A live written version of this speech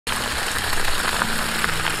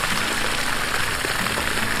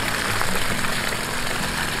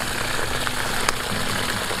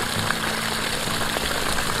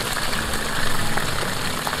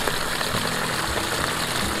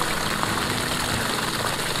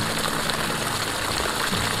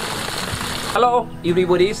Hello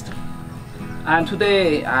everybody, and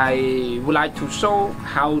today I would like to show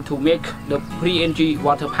how to make the free-energy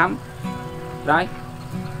water pump, right?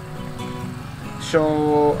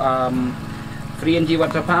 So free-energy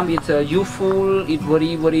water pump is useful. It's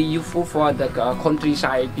very useful for the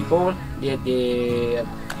countryside people. They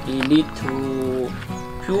need to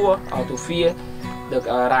pure or to fill the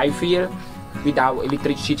rice field without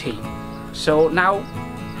electricity. So now,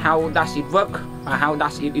 how does it work? How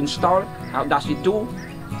does it install? How does it do?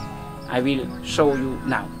 I will show you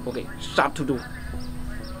now. Okay, start to do.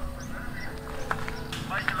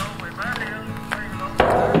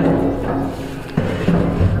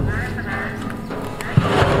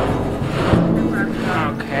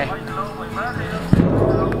 Okay.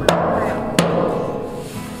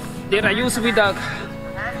 Then I use with the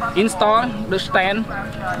install the stand,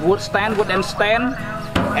 wooden stand,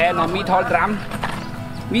 and a metal drum.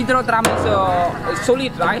 Metal drum is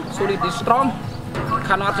solid, right? Solid is strong.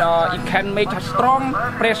 It can make a strong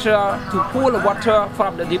pressure to pull the water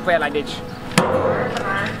from the deep well like this.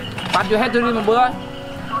 But you have to remember,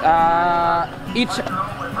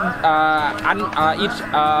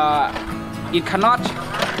 we cannot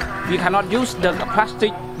use the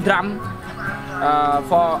plastic drum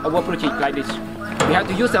for our project like this. We have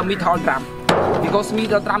to use a metal drum because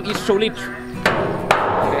metal drum is solid.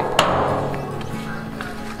 Okay.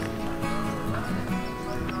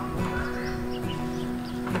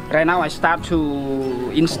 Right now I start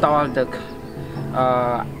to install the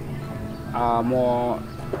more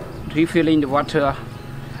refilling the water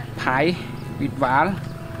pipe with valve,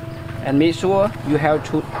 and make sure you have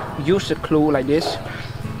to use a screw like this.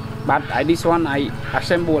 But this one I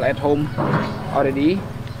assemble at home already.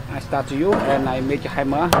 I start to use and I make a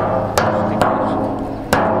hammer.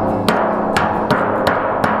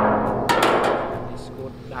 It's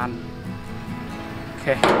good, done.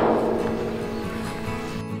 Okay.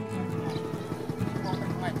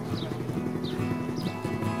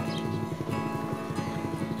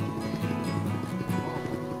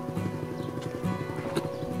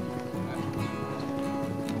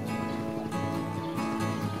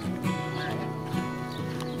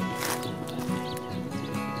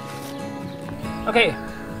 Okay,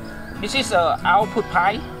 this is output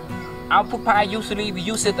pipe. Output pipe usually we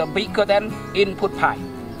use it bigger than input pipe.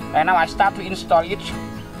 And now I start to install it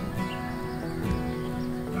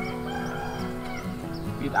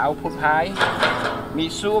with output pipe.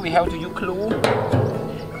 Make sure we have to use glue.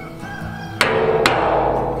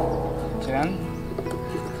 Then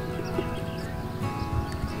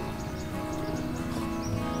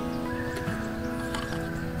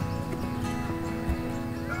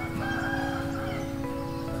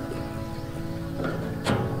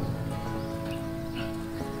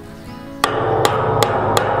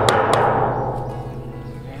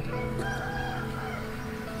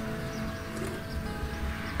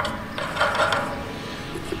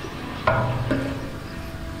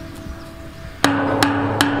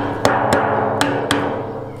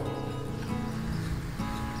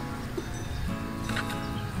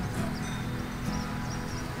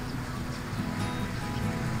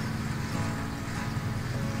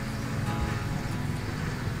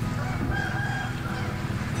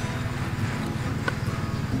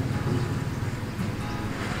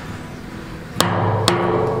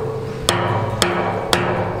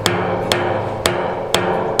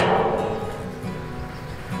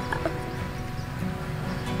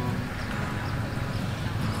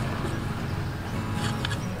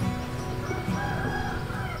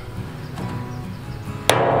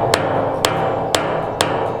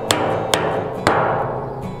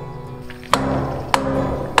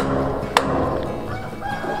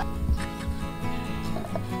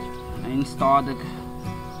install the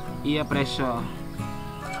air pressure.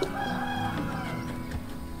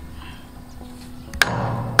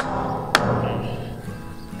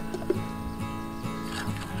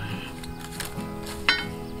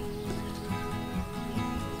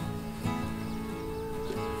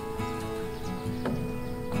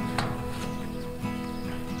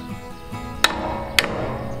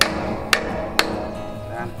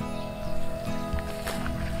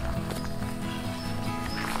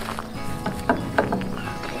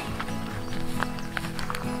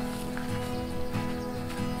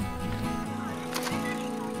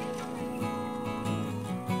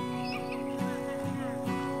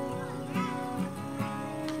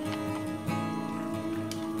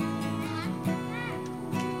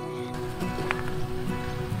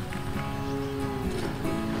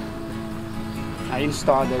 I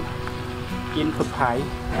installed the input pipe.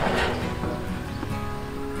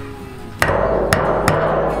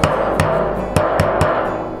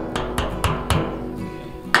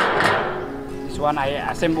 one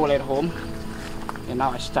I assemble at home, and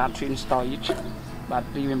now I start to install it. But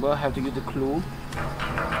remember, how to use the glue.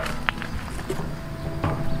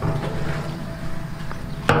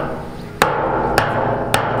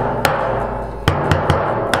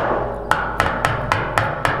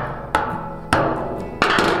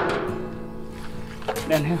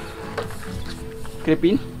 Then here, clip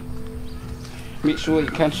in. Make sure you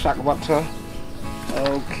can suck water.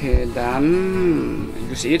 Okay, done.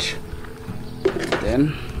 Use it.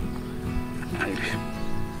 Then I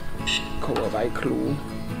cover by glue.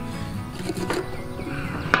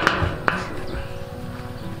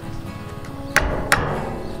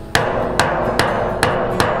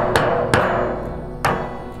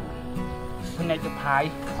 Connect the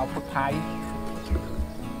pie, output pie.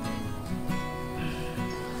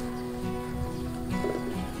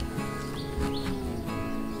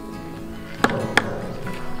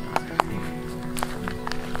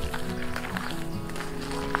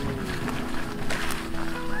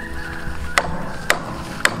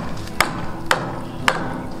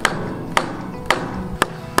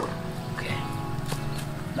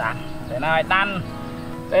 Then I done.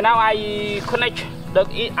 Then now I connect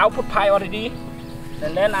the output pie already.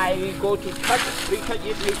 And then I go to touch, retouch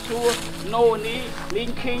it, make sure no need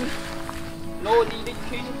linking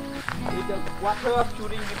with the water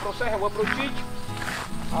during the process of approaching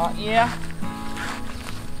air.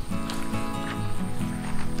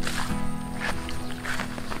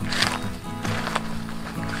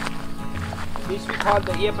 This we call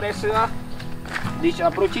the air pressure. This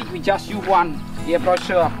approach we just use one air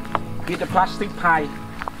pressure with the plastic pie.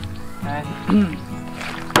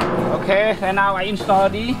 Okay, and now I install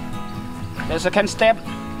the second step.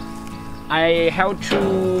 I have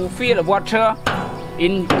to fill the water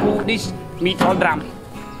into this metal drum.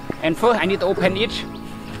 And first I need to open it.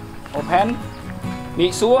 Open.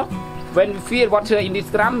 Make sure when we fill water in this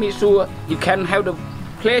drum, make sure you can have the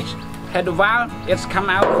place, have the valve, it's come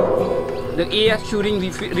out the air during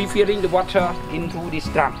refilling the water into this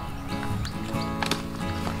drum.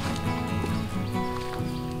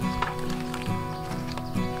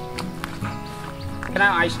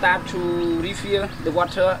 Now I start to refill the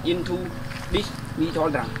water into this metal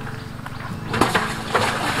drum.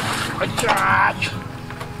 Okay.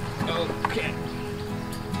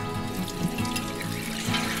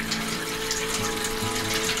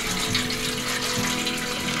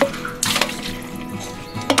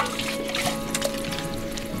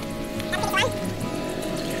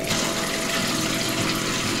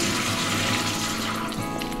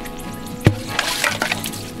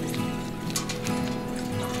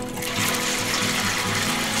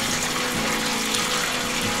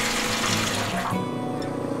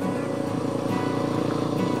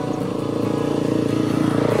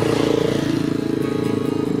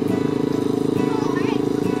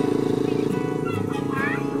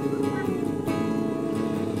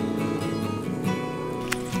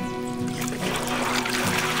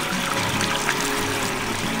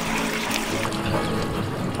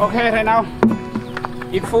 Okay, right now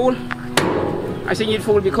it's full. I think it's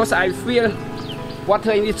full because I feel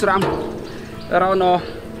water in this drum around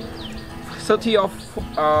 30 or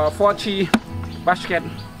 40 basket.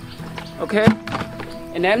 Okay,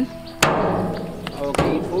 and then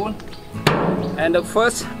okay, it's full. And the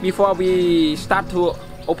first, before we start to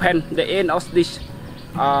open the end of this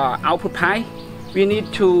output pie, we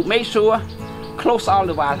need to make sure close all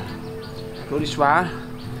the valve. Close this valve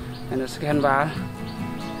and the second valve.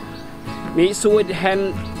 Make sure it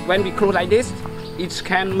can, when we close like this, it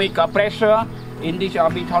can make a pressure in this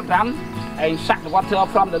metal drum and suck the water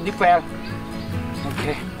from the deep well.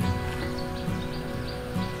 Okay.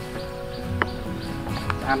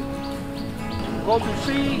 And go to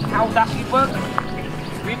see how does it work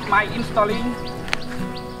with my installing.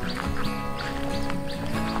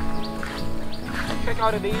 Check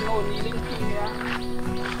out the no needing here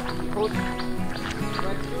because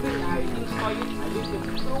when during I install it, I use the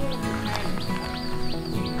screw.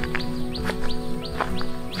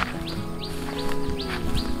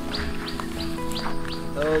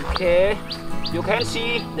 Okay, you can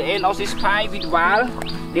see the end of this pipe with valve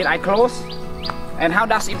that I close. And how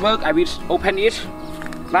does it work? I will open it.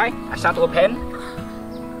 Right? I start to open.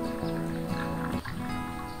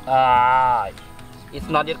 It's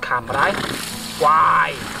not yet come, right?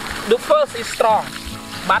 Why? The first is strong,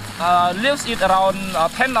 but leaves it around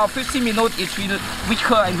 10 or 15 minutes. It will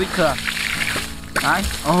weaker and weaker. Right?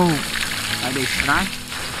 Oh, like this, right?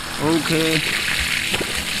 Okay.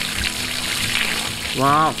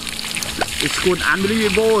 Wow, it's good,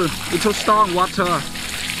 unbelievable. It's so strong water.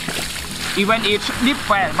 Even it's deep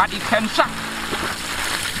well, but it can suck.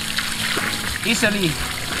 easily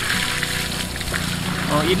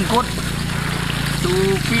input to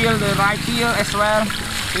fill the right field as well,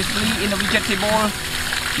 especially in the vegetable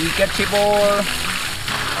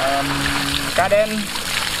garden.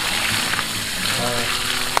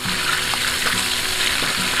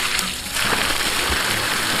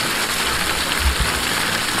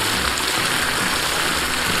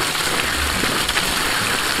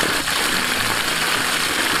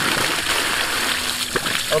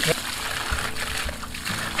 Okay.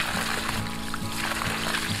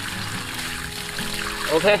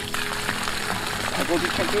 Okay. I go to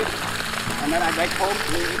check it, and then I back home.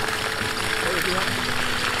 Over here.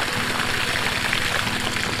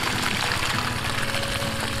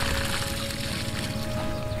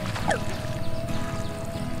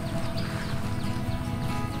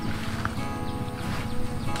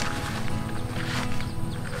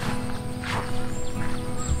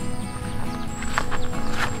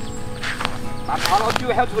 All of you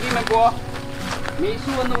have to remember, make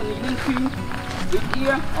sure no kneeling tree with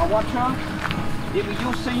ear or water. If we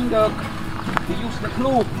use the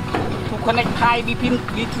glue to connect pipe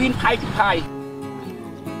between pipe to pipe.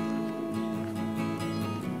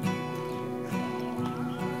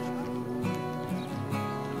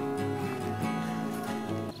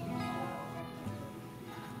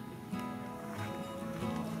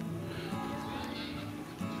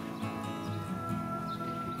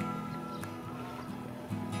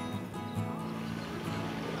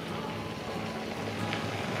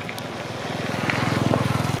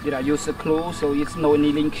 Did I use a glue so it's no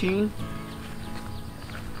linking?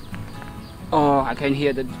 Oh, I can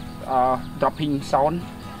hear the dropping sound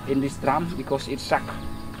in this drum because it's sucked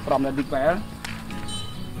from the big well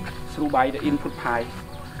through by the input pipe.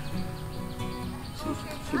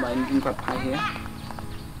 See by input pipe here.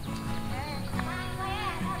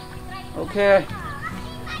 Okay,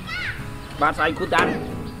 but I could done.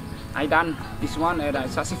 I done this one and I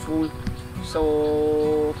successful.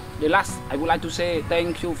 So the last, I would like to say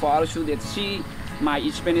thank you for all of you that see my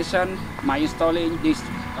explanation, my installing this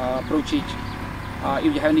project. If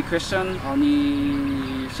you have any question or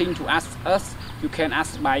anything to ask us, you can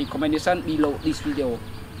ask by commentation below this video.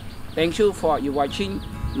 Thank you for you watching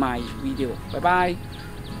my video. Bye bye.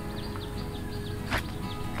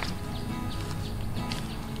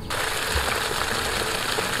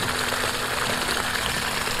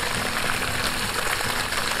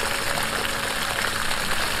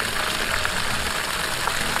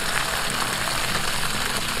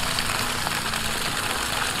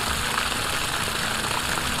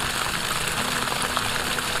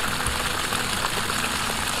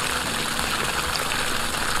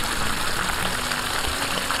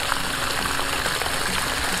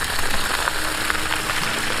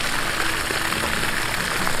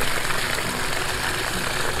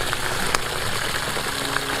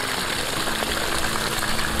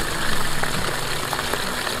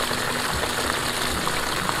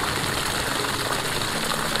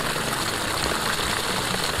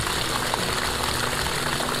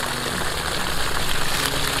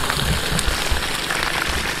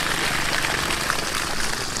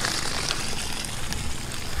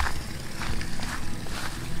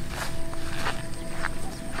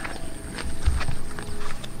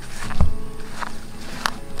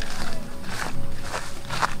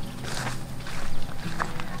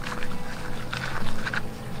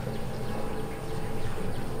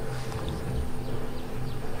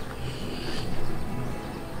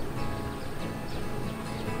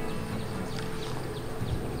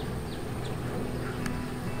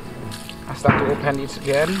 I start to open it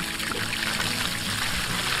again.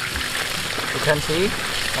 You can see,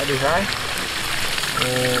 like this, right?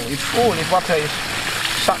 Oh, it's full. This water is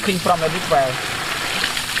sucking from the big well.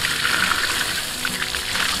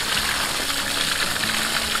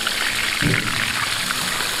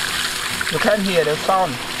 You can hear the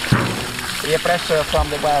sound, air pressure from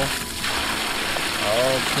the well.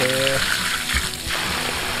 Okay.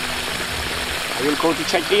 I will go to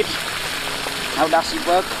check it. How does it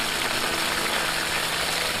work?